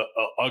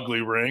ugly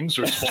rings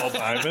or small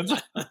diamonds.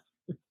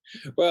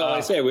 Well,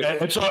 I say,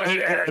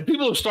 and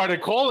people have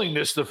started calling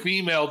this the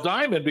female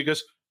diamond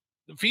because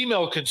the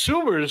female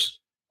consumers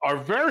are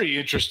very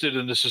interested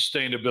in the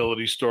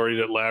sustainability story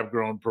that lab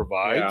grown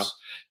provides.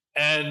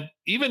 Yeah. And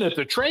even at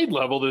the trade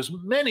level, there's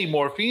many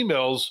more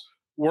females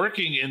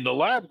working in the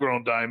lab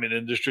grown diamond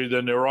industry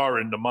than there are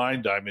in the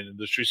mine diamond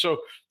industry. So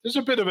there's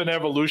a bit of an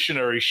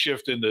evolutionary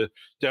shift in the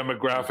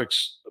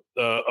demographics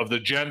of the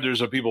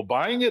genders of people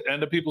buying it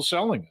and the people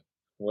selling it.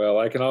 Well,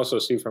 I can also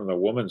see from the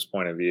woman's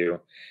point of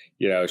view,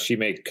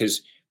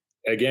 because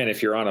again,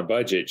 if you're on a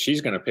budget, she's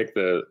going to pick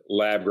the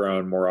lab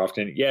grown more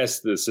often.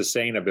 Yes, the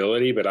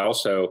sustainability, but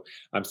also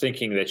I'm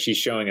thinking that she's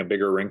showing a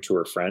bigger ring to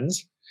her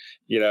friends,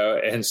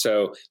 and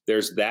so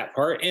there's that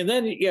part. And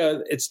then,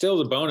 it's still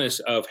the bonus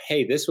of,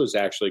 hey, this was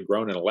actually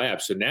grown in a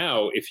lab. So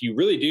now if you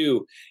really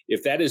do,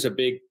 if that is a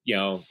big,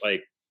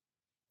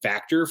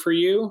 factor for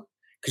you,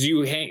 because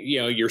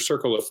your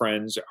circle of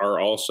friends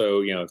are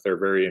also, if they're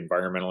very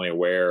environmentally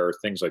aware or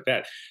things like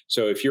that.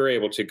 So if you're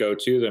able to go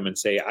to them and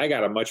say, I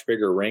got a much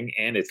bigger ring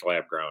and it's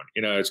lab grown,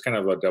 it's kind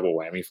of a double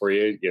whammy for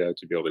you,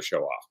 to be able to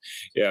show off.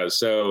 Yeah.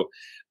 So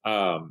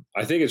I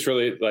think it's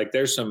really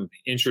there's some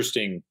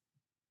interesting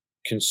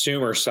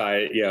consumer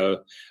side,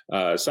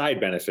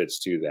 side benefits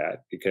to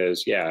that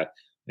because,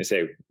 they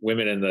say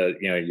women in the,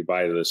 you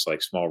buy this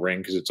small ring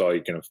because it's all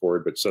you can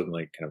afford, but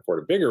suddenly can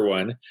afford a bigger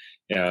one.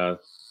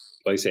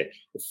 Like I say,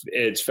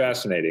 it's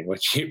fascinating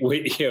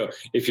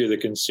if you're the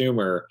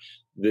consumer,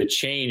 the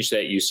change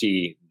that you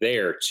see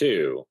there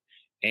too.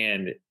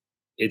 And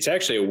it's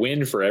actually a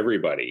win for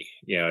everybody,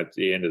 at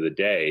the end of the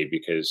day,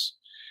 because,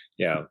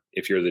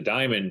 if you're the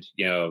diamond,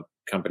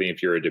 company,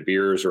 if you're a De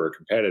Beers or a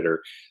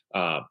competitor,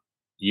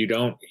 you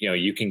don't,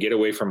 you can get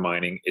away from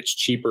mining. It's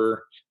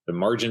cheaper. The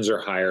margins are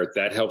higher.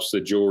 That helps the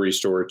jewelry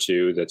store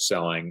too, that's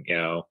selling,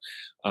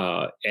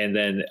 and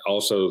then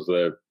also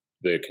the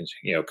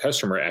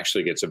customer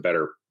actually gets a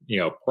better,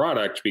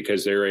 product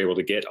because they're able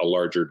to get a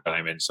larger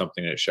diamond,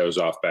 something that shows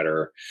off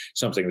better,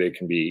 something that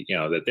can be,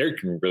 that they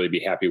can really be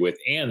happy with.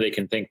 And they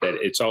can think that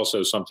it's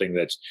also something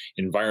that's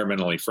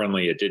environmentally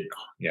friendly. It didn't,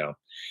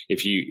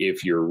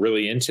 if you're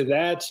really into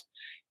that,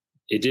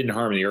 it didn't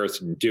harm the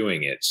earth in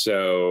doing it.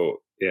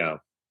 So,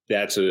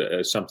 that's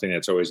something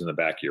that's always in the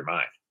back of your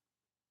mind.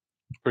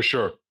 For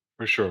sure.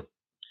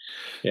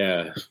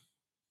 Yeah.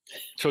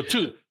 So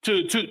two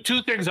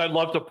things I'd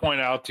love to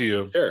point out to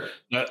you sure.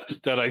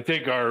 that I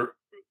think are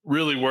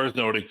really worth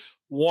noting.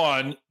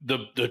 One,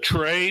 the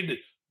trade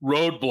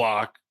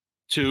roadblock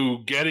to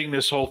getting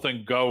this whole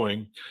thing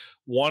going.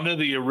 One of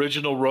the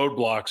original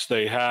roadblocks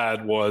they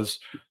had was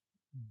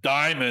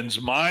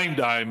mine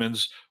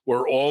diamonds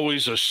were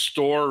always a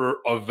store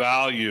of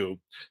value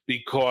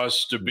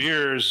because De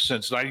Beers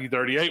since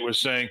 1938 was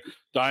saying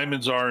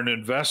diamonds are an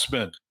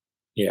investment.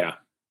 Yeah.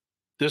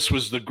 This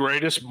was the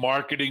greatest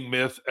marketing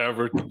myth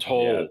ever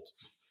told. Yeah.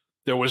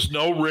 There was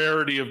no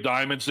rarity of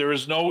diamonds. There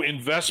is no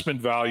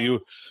investment value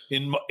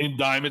in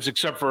diamonds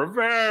except for a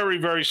very,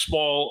 very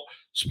small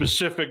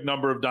specific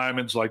number of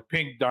diamonds like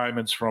pink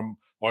diamonds from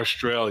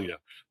Australia.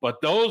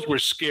 But those were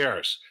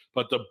scarce.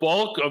 But the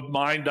bulk of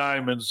mine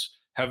diamonds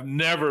have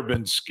never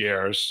been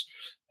scarce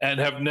and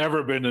have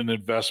never been an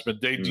investment.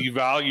 They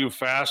devalue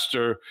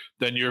faster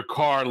than your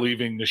car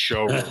leaving the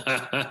showroom.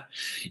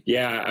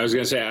 Yeah, I was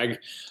going to say,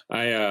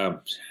 I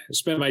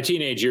spent my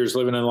teenage years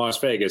living in Las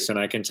Vegas, and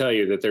I can tell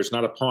you that there's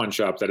not a pawn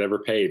shop that ever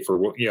paid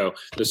for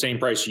the same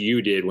price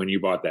you did when you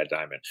bought that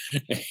diamond.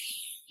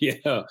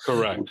 Yeah,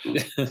 correct.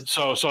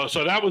 So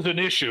that was an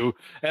issue,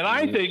 and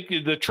I think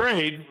the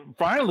trade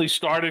finally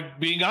started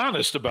being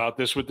honest about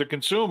this with the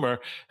consumer.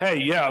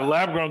 Hey, yeah,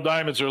 lab-grown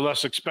diamonds are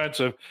less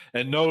expensive,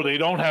 and no, they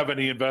don't have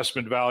any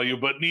investment value,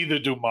 but neither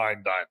do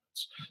mine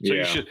diamonds. So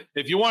you should,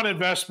 if you want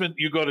investment,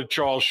 you go to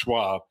Charles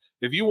Schwab.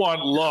 If you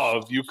want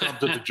love, you come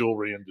to the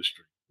jewelry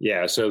industry.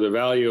 Yeah, so the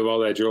value of all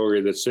that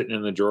jewelry that's sitting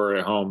in the drawer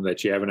at home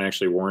that you haven't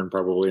actually worn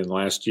probably in the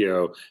last,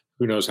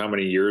 who knows how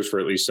many years for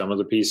at least some of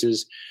the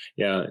pieces.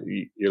 Yeah,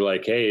 you're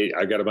like, hey,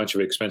 I got a bunch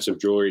of expensive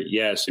jewelry.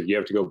 Yes, if you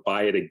have to go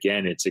buy it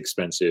again, it's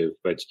expensive.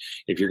 But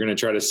if you're going to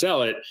try to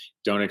sell it,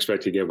 don't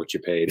expect to get what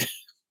you paid.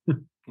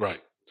 Right.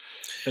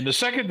 And the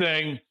second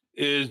thing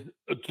is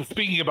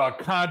speaking about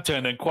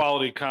content and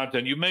quality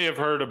content. You may have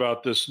heard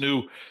about this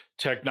new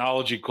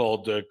technology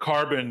called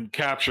carbon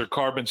capture,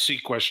 carbon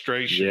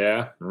sequestration.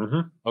 Yeah.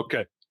 Mm-hmm.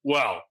 Okay.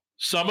 Well,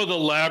 some of the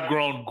lab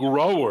grown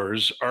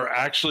growers are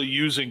actually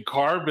using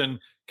carbon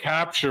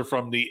capture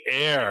from the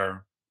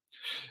air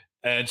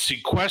and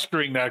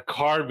sequestering that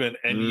carbon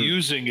and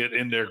using it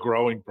in their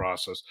growing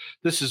process.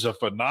 This is a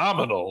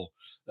phenomenal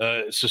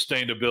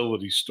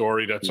sustainability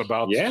story that's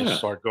about to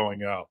start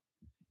going out.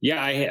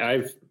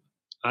 Yeah,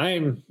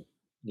 I'm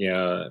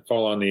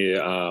fall on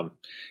the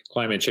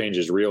climate change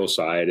is real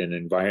side,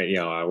 and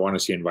I want to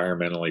see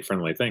environmentally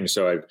friendly things.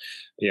 So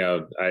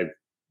I've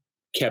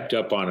kept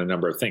up on a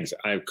number of things.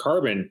 I've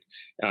carbon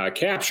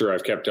capture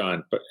I've kept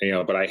on,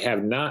 but I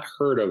have not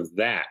heard of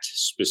that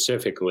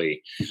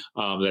specifically,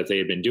 that they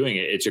had been doing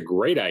it. It's a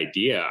great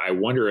idea. I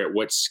wonder at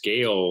what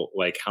scale,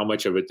 like how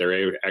much of it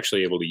they're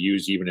actually able to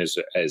use even as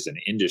an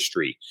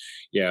industry,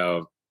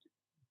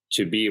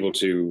 to be able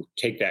to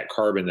take that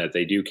carbon that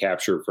they do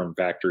capture from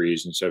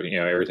factories and so,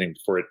 everything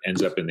before it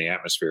ends up in the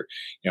atmosphere,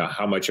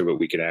 how much of it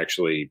we could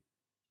actually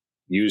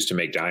use to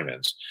make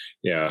diamonds.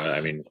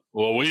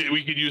 Well,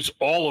 we could use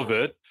all of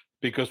it,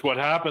 because what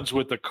happens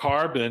with the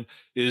carbon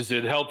is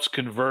it helps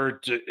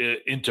convert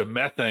into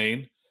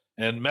methane,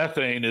 and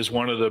methane is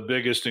one of the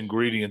biggest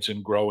ingredients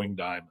in growing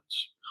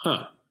diamonds.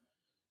 Huh.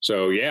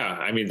 So,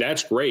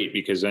 that's great,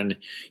 because then,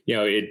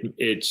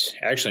 it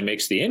actually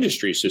makes the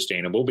industry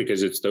sustainable,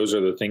 because those are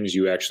the things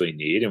you actually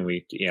need. And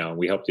we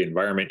help the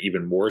environment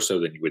even more so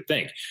than you would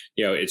think.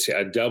 It's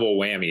a double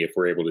whammy if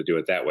we're able to do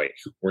it that way.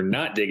 We're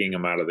not digging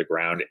them out of the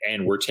ground,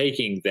 and we're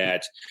taking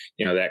that,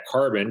 that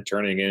carbon,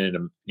 turns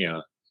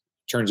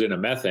into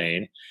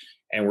methane,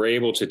 and we're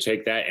able to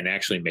take that and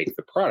actually make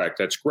the product.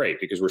 That's great,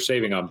 because we're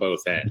saving on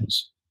both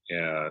ends.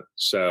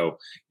 So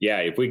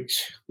if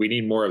we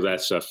need more of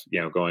that stuff,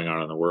 going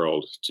on in the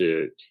world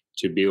to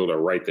be able to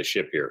right the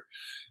ship here.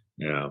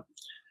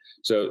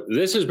 So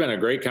this has been a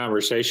great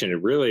conversation.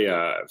 It really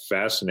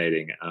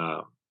fascinating.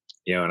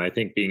 And I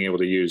think being able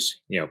to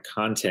use,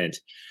 content,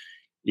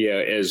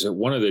 as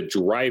one of the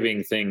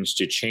driving things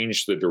to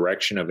change the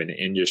direction of an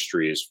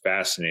industry is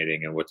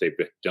fascinating. And what they've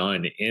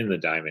done in the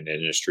diamond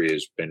industry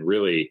has been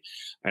really,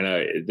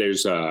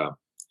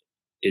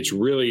 it's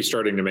really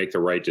starting to make the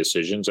right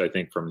decisions, I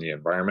think, from the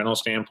environmental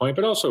standpoint,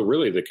 but also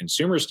really the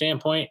consumer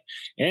standpoint,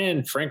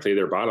 and frankly,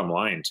 their bottom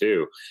line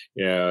too.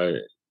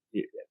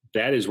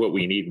 That is what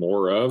we need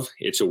more of.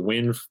 It's a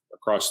win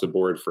across the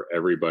board for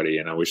everybody.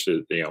 And I wish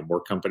that,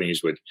 more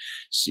companies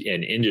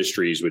and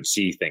industries would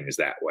see things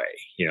that way,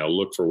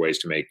 look for ways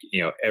to make,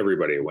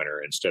 everybody a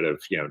winner instead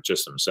of,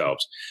 just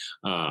themselves.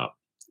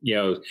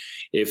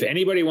 If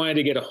anybody wanted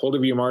to get a hold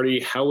of you,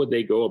 Marty, how would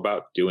they go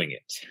about doing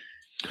it?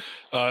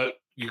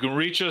 You can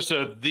reach us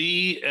at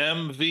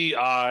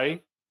themvi.com,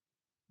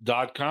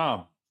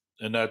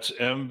 and that's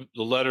the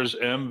letters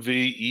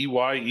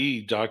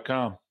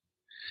MVEYE.com.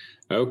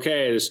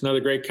 Okay, this is another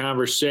great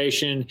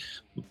conversation.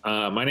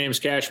 My name is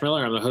Cash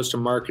Miller. I'm the host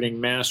of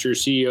Marketing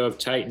Masters, CEO of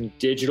Titan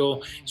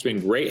Digital. It's been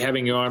great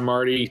having you on,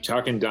 Marty,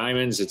 talking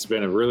diamonds. It's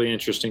been a really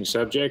interesting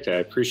subject. I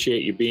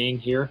appreciate you being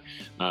here.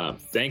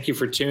 Thank you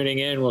for tuning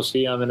in. We'll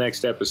see you on the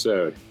next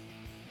episode.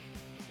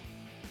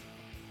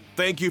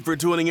 Thank you for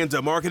tuning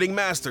into Marketing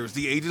Masters,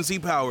 the Agency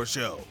Power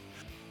Show.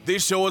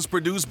 This show is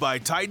produced by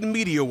Titan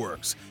Media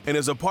Works and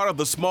is a part of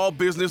the Small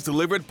Business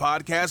Delivered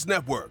Podcast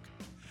Network.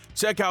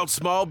 Check out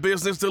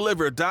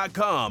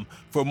smallbusinessdelivered.com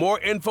for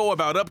more info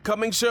about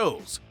upcoming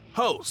shows,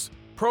 hosts,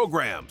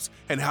 programs,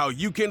 and how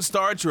you can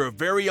start your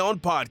very own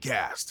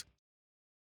podcast.